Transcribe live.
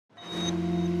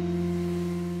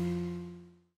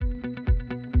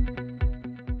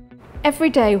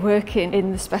Every day working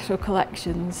in the special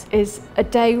collections is a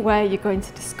day where you're going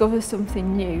to discover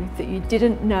something new that you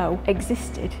didn't know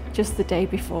existed just the day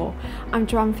before. I'm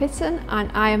Joanne Fitton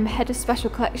and I am Head of Special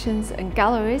Collections and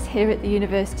Galleries here at the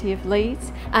University of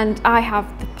Leeds, and I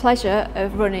have the pleasure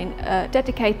of running a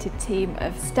dedicated team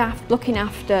of staff looking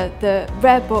after the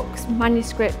rare books,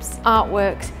 manuscripts,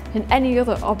 artworks and any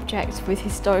other object with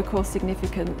historical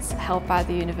significance held by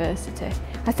the university.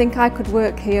 I think I could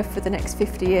work here for the next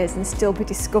 50 years and still be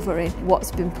discovering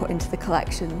what's been put into the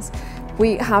collections.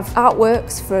 We have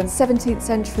artworks from 17th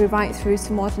century right through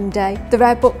to modern day. The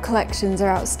rare book collections are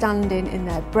outstanding in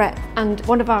their breadth, and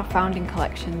one of our founding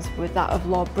collections was that of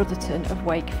Lord Brotherton of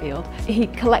Wakefield. He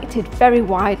collected very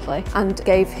widely and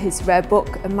gave his rare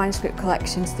book and manuscript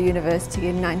collection to the university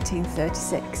in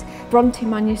 1936. Bronte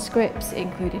manuscripts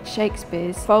included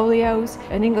Shakespeare's folios,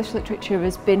 and English literature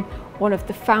has been one of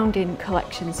the founding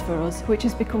collections for us, which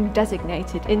has become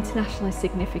designated internationally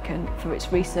significant for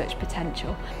its research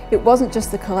potential. It wasn't just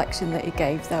the collection that he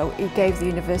gave though, he gave the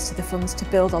university the funds to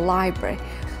build a library.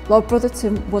 Lord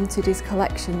Brotherton wanted his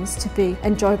collections to be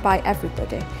enjoyed by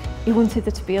everybody. He wanted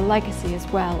there to be a legacy as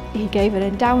well. He gave an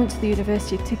endowment to the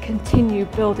university to continue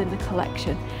building the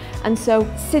collection. And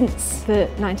so since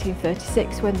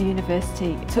 1936, when the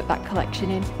university took that collection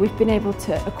in, we've been able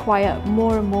to acquire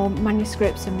more and more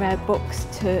manuscripts and rare books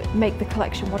to make the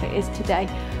collection what it is today.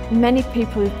 Many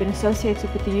people who've been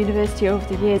associated with the university over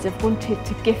the years have wanted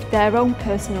to gift their own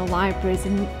personal libraries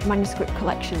and manuscript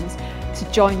collections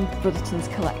to join Brotherton's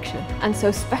collection. And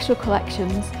so Special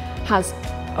Collections has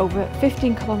over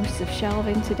 15 kilometres of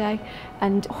shelving today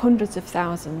and hundreds of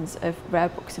thousands of rare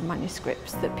books and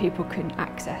manuscripts that people can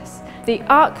access. The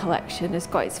art collection has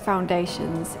got its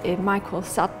foundations in Michael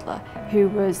Sadler, who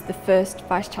was the first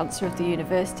Vice-Chancellor of the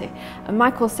university. And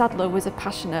Michael Sadler was a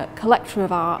passionate collector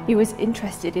of art. He was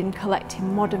interested in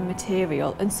collecting modern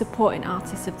material and supporting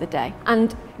artists of the day.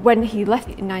 And when he left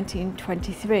in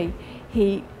 1923,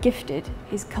 he gifted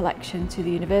his collection to the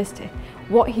university.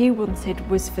 What he wanted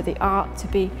was for the art to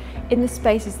be in the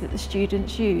spaces that the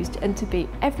students used and to be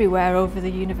everywhere over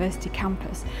the university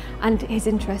campus. And his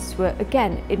interests were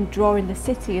again in drawing the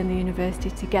city and the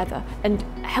university together and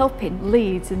helping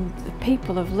Leeds and the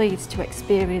people of Leeds to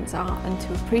experience art and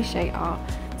to appreciate art.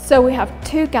 So we have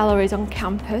two galleries on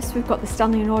campus. We've got the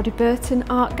Stanley and Audrey Burton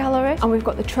Art Gallery, and we've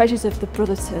got the Treasures of the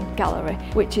Brotherton Gallery,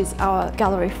 which is our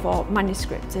gallery for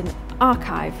manuscript and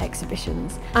archive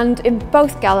exhibitions. And in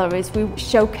both galleries we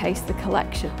showcase the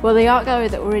collection. Well, the art gallery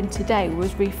that we're in today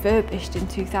was refurbished in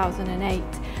 2008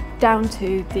 down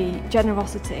to the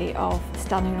generosity of the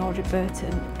Stanley and Audrey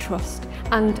Burton Trust,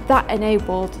 and that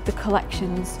enabled the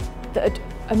collections that had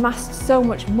amassed so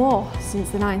much more since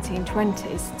the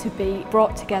 1920s to be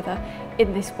brought together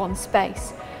in this one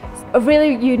space. A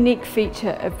really unique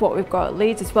feature of what we've got at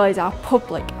Leeds, as well as our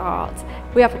public art,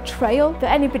 we have a trail that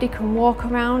anybody can walk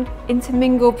around,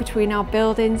 intermingle between our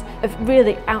buildings, of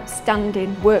really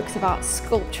outstanding works of art,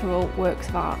 sculptural works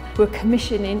of art. We're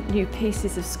commissioning new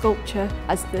pieces of sculpture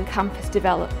as the campus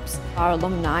develops, our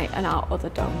alumni and our other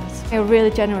donors. They're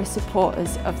really generous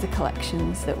supporters of the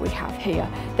collections that we have here.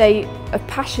 They are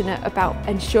passionate about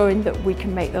ensuring that we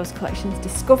can make those collections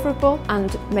discoverable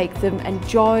and make them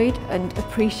enjoyed and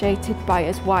appreciated by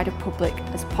as wide a public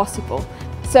as possible.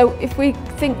 So if we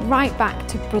think right back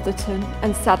to Brotherton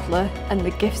and Sadler and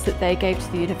the gifts that they gave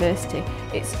to the university,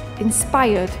 it's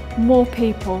inspired more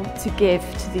people to give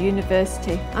to the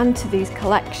university and to these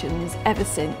collections ever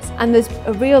since. And there's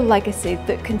a real legacy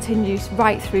that continues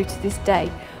right through to this day.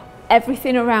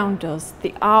 Everything around us,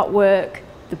 the artwork,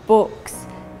 the books,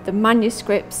 the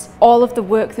manuscripts, all of the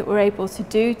work that we're able to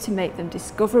do to make them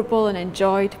discoverable and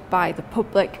enjoyed by the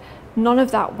public, none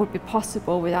of that would be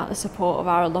possible without the support of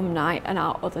our alumni and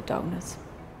our other donors.